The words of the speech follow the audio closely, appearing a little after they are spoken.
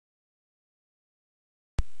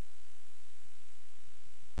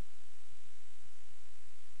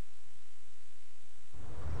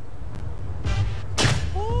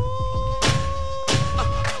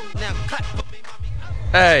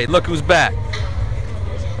Hey, look who's back.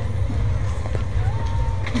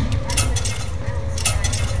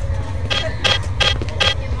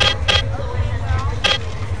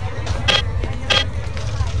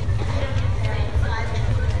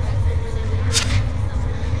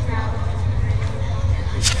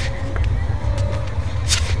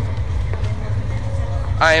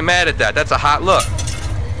 I ain't mad at that. That's a hot look.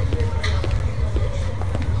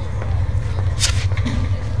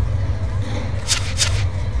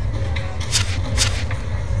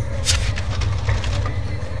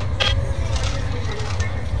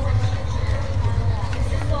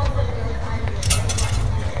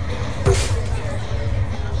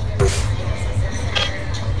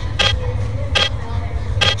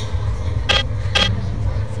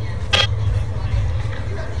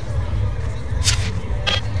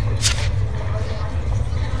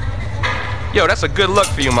 Yo, that's a good look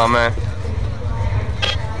for you, my man.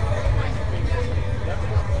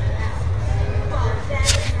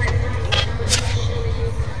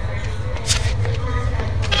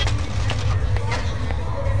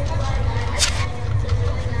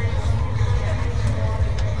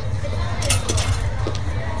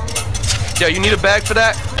 Yo, you need a bag for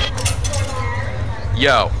that?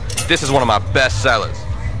 Yo, this is one of my best sellers.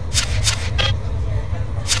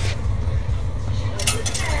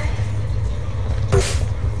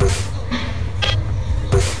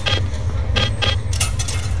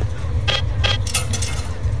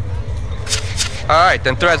 Alright,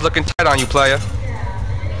 then thread's looking tight on you, player.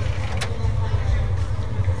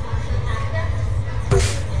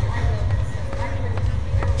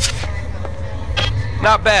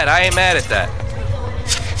 Not bad, I ain't mad at that.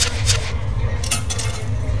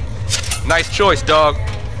 Nice choice, dog.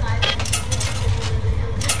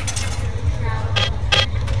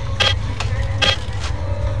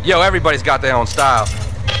 Yo, everybody's got their own style.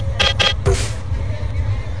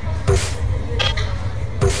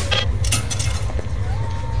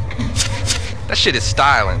 That shit is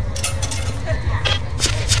styling.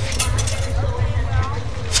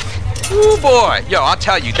 Ooh boy, yo, I'll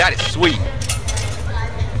tell you, that is sweet.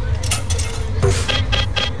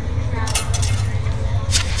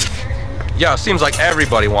 Yo, seems like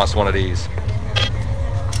everybody wants one of these.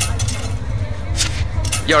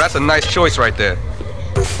 Yo, that's a nice choice right there.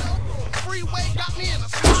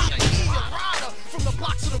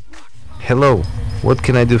 Hello, what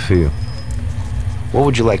can I do for you? What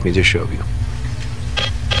would you like me to show you?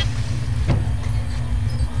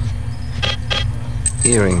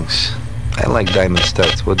 Earrings. I like diamond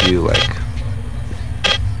studs. What do you like?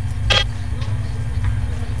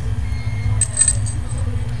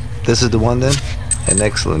 This is the one then? An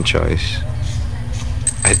excellent choice.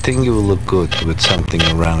 I think you will look good with something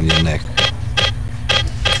around your neck.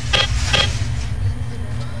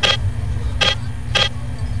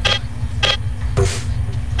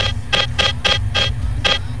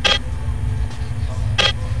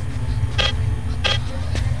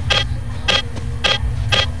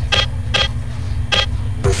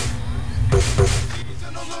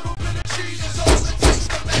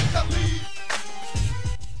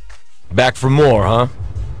 Back for more, huh?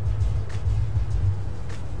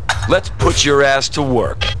 Let's put your ass to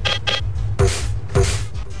work.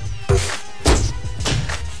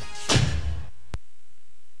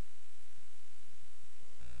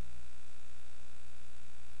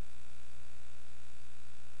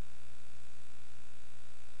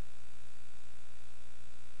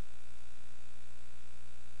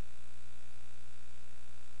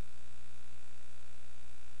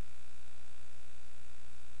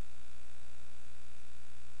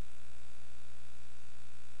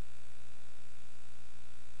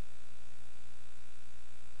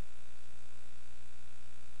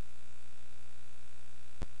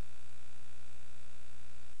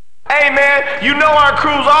 Hey man, you know our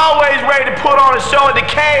crew's always ready to put on a show at the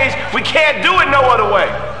cage. We can't do it no other way.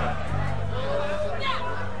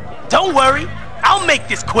 Don't worry, I'll make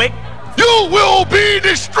this quick. You will be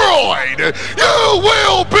destroyed! You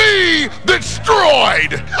will be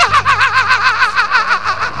destroyed!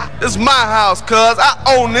 This is my house, cuz. I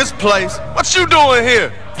own this place. What you doing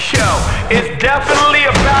here? Yo, it's definitely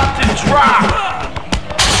about to drop.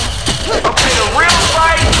 Okay, the real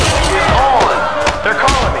fight is on. They're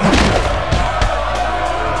calling me.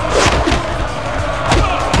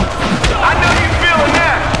 I know you feeling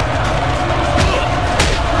that.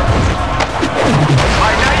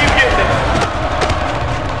 Alright, now you getting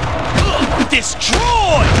it.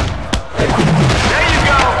 Destroy! There you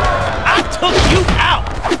go. I took you out.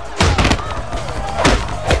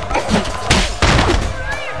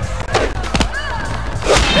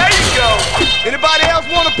 There you go. Anybody else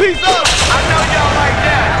want a piece of it? I know y'all like that.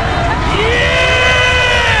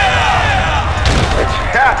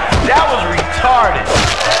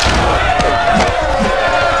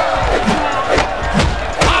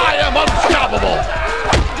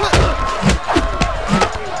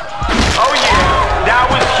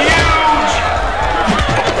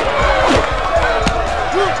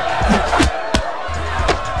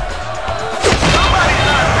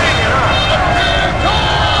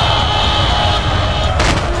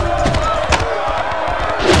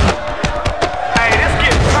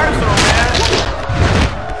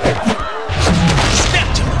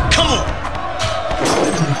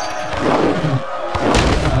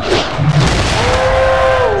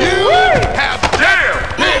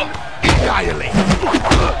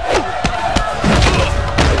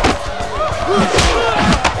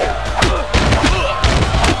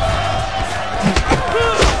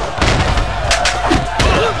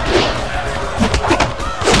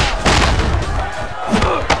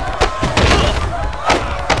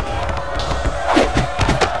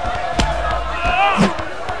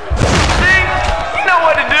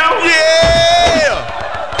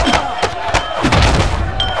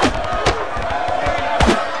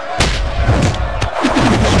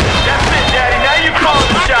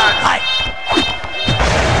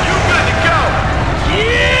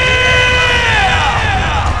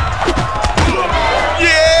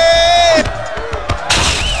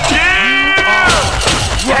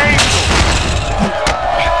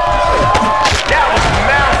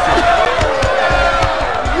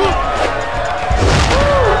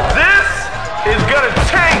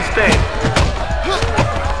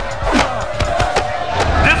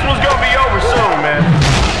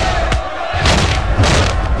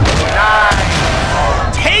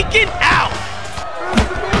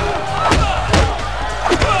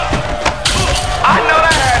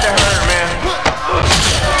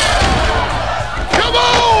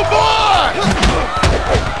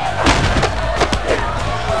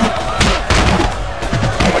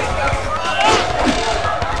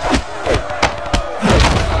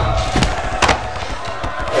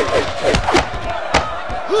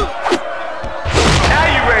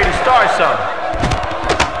 start something.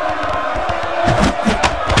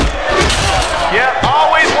 Yep,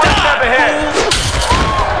 always one step ahead.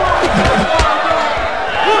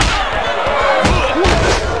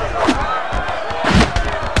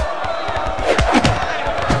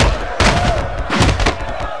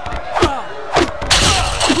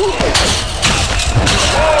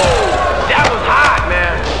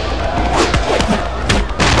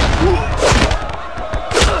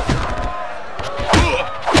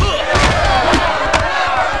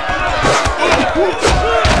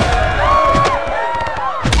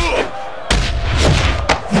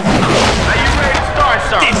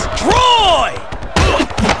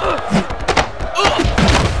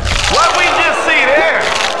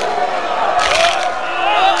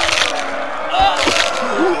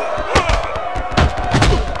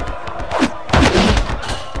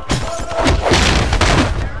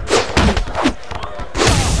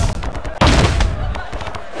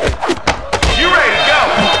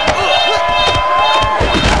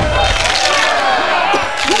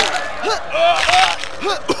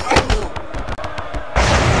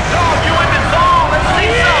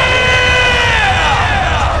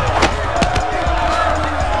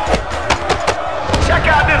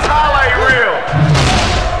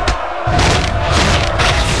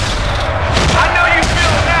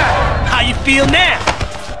 Feel now.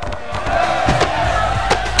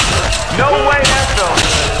 No way that's over.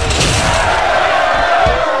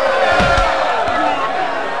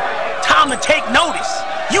 Time to take notice.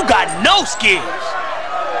 You got no skills.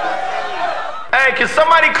 Hey, can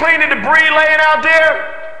somebody clean the debris laying out there?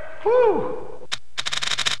 Whew.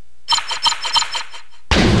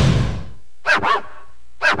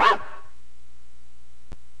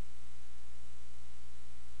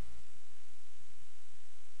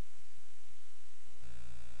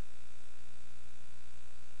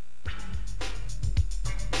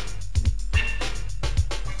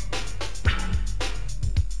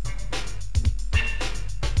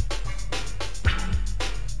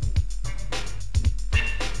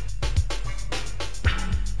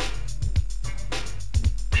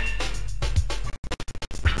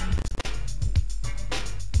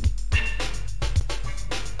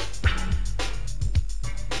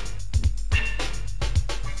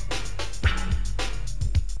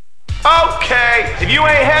 Okay, if you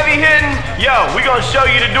ain't heavy hitting, yo, we gonna show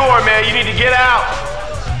you the door, man. You need to get out.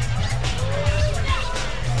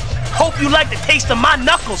 Hope you like the taste of my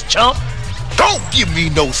knuckles, chump. Don't give me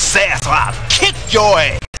no sass or I'll kick your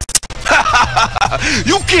ass.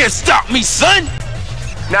 You can't stop me, son.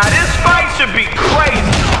 Now this fight should be crazy.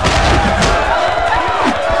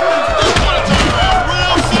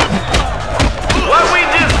 What we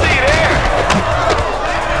just see there?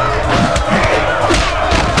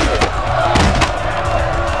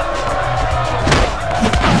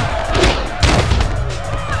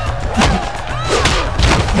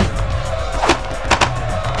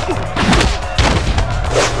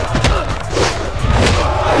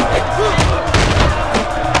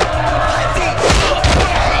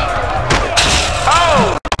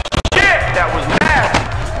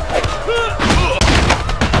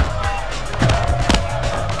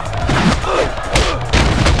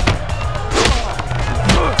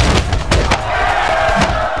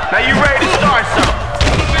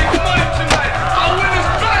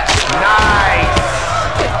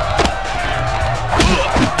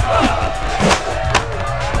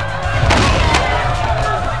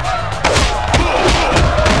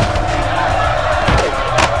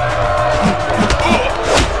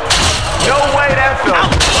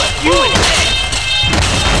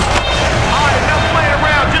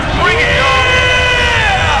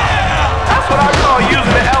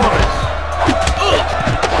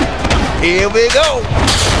 Here we go.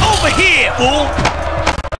 Over here, fool.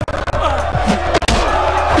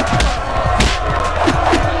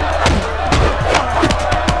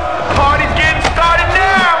 Party's getting started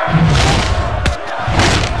now.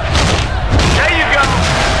 There you go.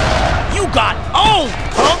 You got owned,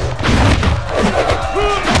 punk.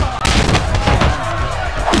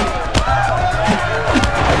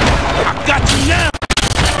 I got you now.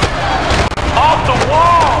 Off the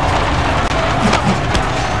wall.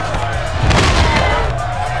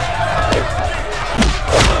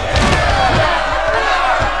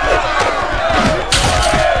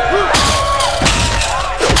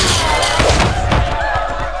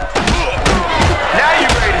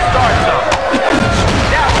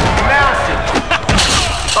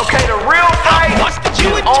 Okay, the real fight is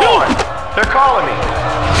on. They're calling me.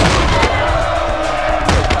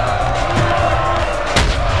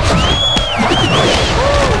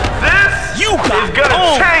 This is gonna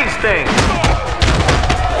change things.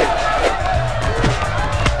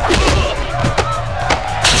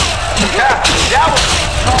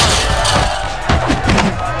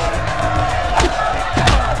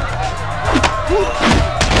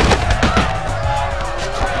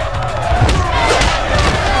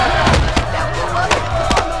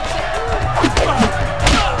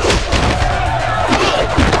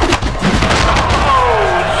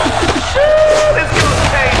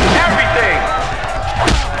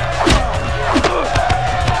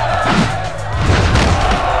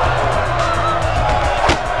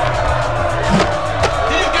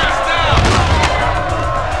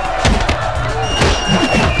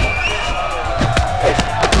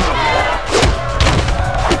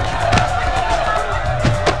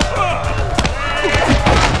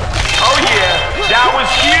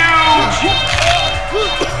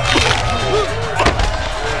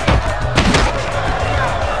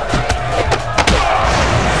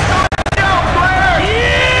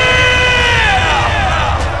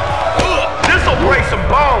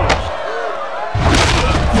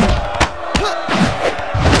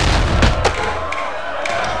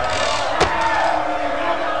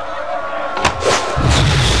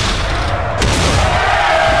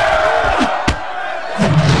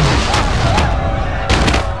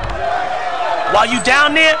 While you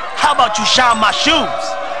down there, how about you shine my shoes?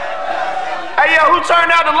 Hey, yo, who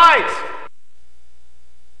turned out the lights?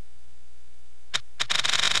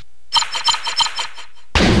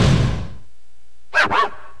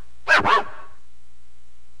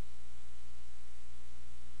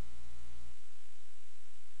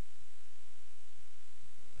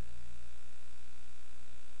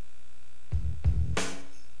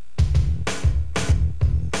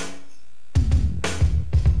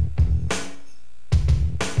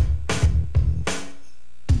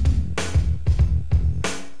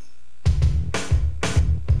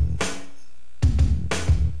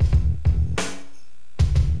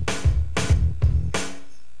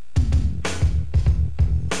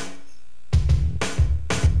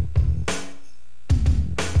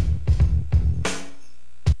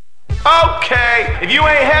 Okay, if you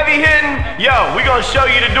ain't heavy hitting, yo, we gonna show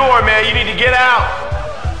you the door, man. You need to get out.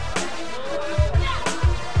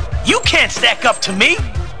 You can't stack up to me.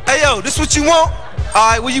 Hey, yo, this what you want? All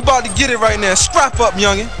right, well, you about to get it right now. Strap up,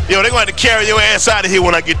 youngin'. Yo, they gonna have to carry your ass out of here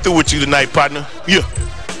when I get through with you tonight, partner. Yeah.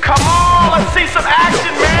 Come on, let's see some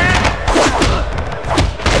action, man.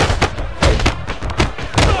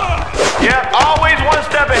 Yeah, always one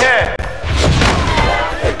step ahead.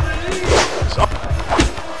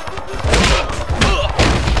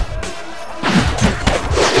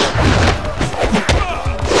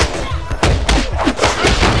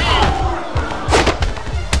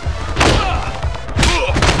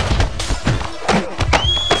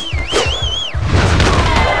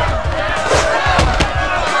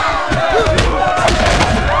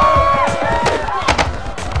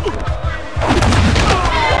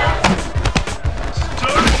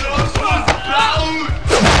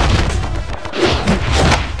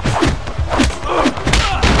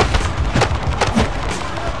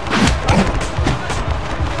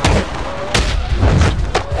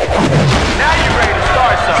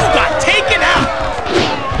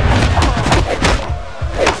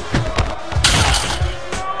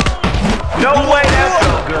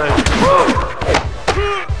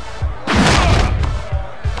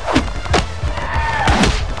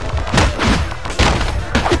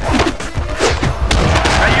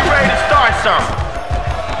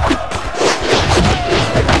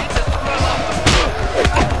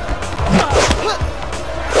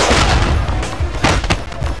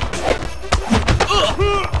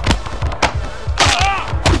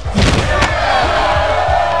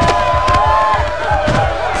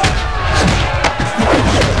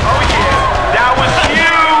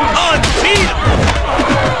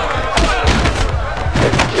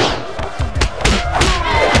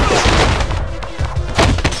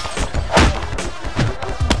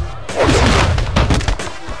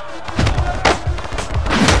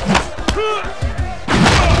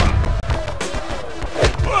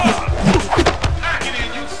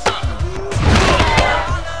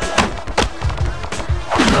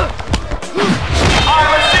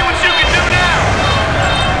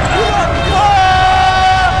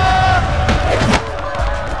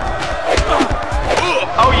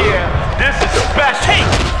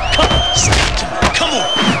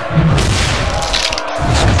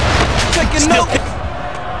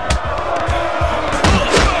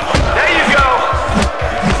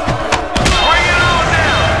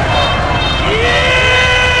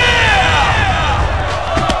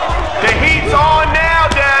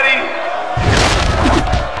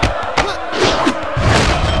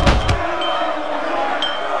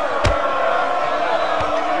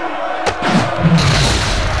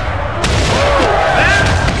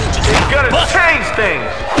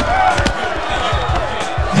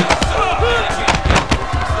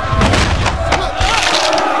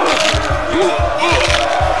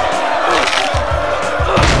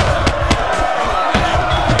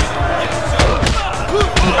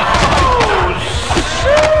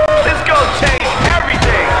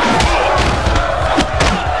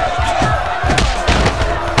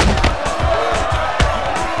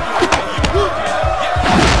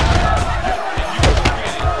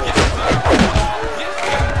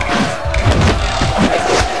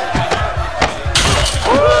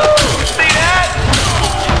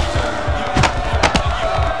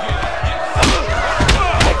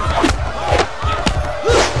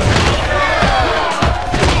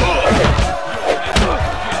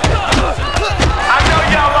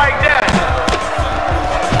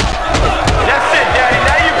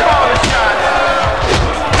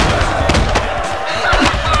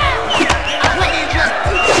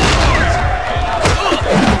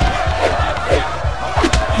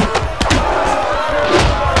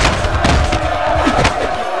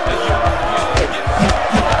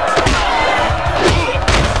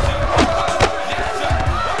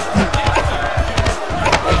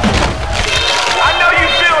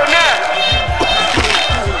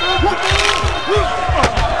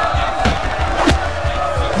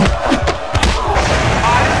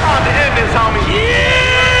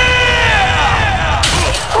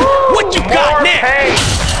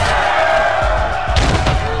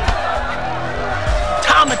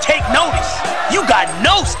 take notice. You got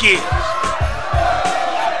no skills.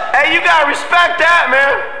 Hey, you gotta respect that,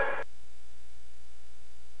 man.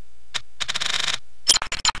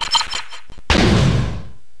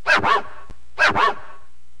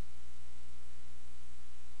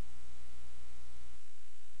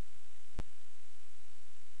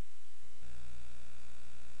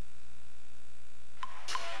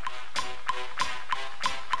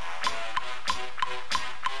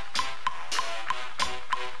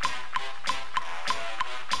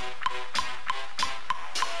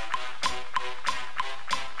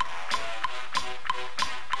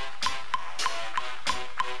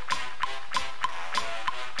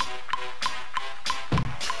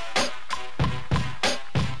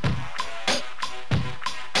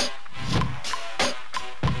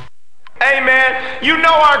 Hey man, you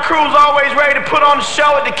know our crew's always ready to put on the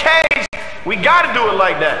show at the cage. We gotta do it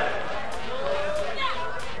like that.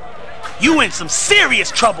 You in some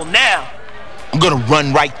serious trouble now. I'm gonna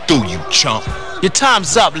run right through you, chump. Your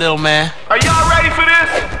time's up, little man. Are y'all ready for this?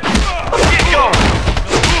 Let's get going.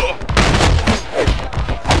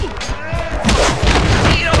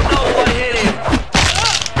 You don't know what hit him.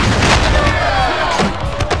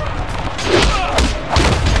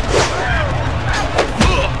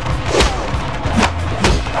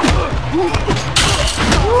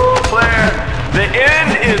 Player, the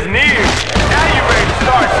end is near. Now you ready to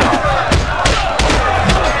start something.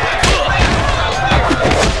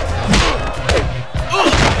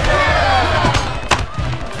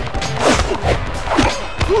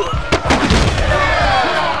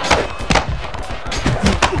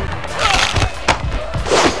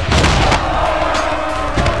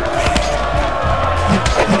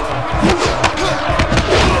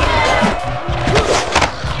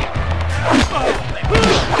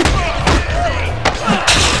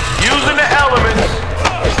 Using the elements.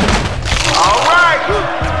 All right.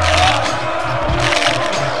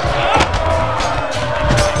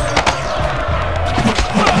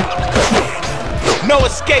 No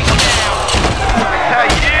escape now. Hey,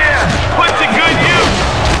 yeah. Put to good use.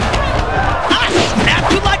 I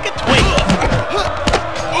snap you like a twig.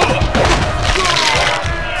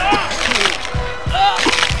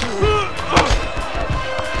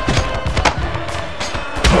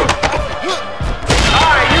 All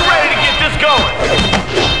right, you ready to get this going?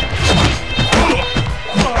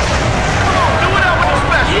 Come on, do it up with the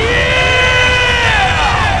special.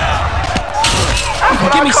 That's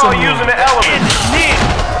what Give I me call some more. using the elements.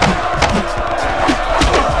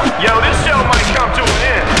 Yo, this show might come to an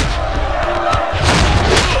end.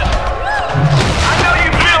 I know you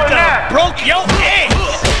feeling that. Broke your eggs.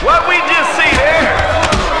 What we just see there.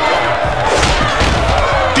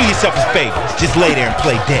 Do yourself a favor. Just lay there and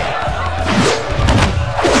play dead.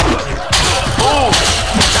 Ooh,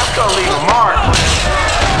 that's gonna leave a mark.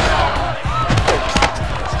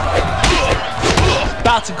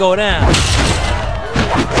 About to go down.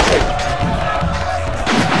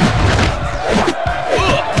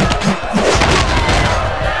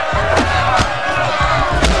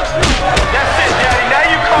 That's it, Daddy. Now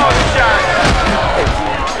you call the shot.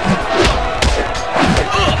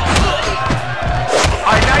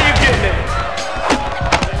 All right, now you getting it.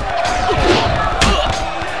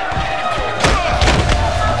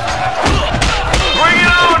 Bring it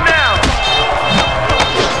on now.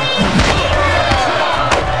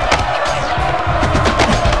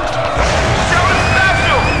 Show the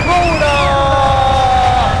special.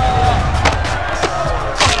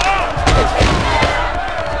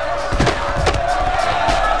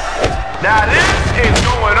 Now this is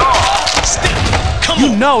going on. Come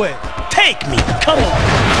You on. know it. Take me. Come on.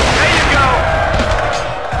 There you go.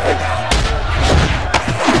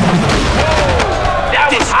 That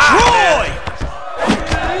was hot, man.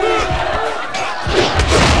 Destroy.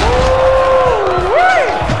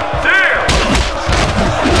 Damn.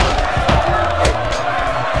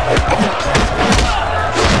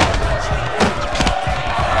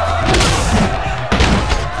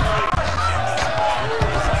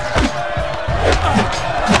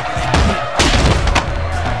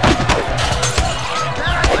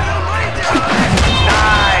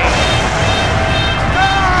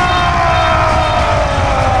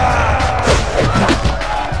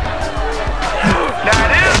 Now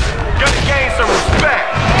this gonna gain some respect.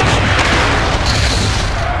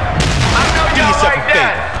 I know Do y'all yourself like a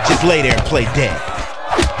favor. that. Just lay there and play dead.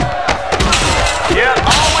 Yeah,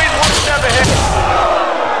 always one step ahead.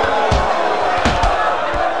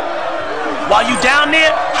 While you down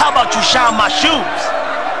there, how about you shine my shoes?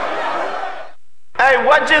 Hey,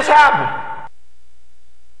 what just happened?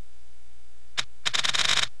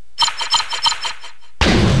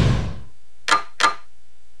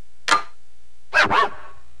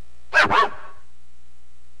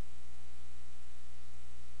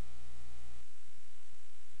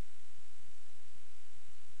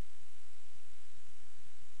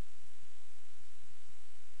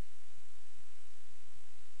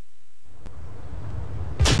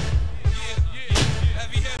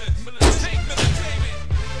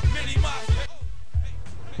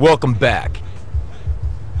 Welcome back.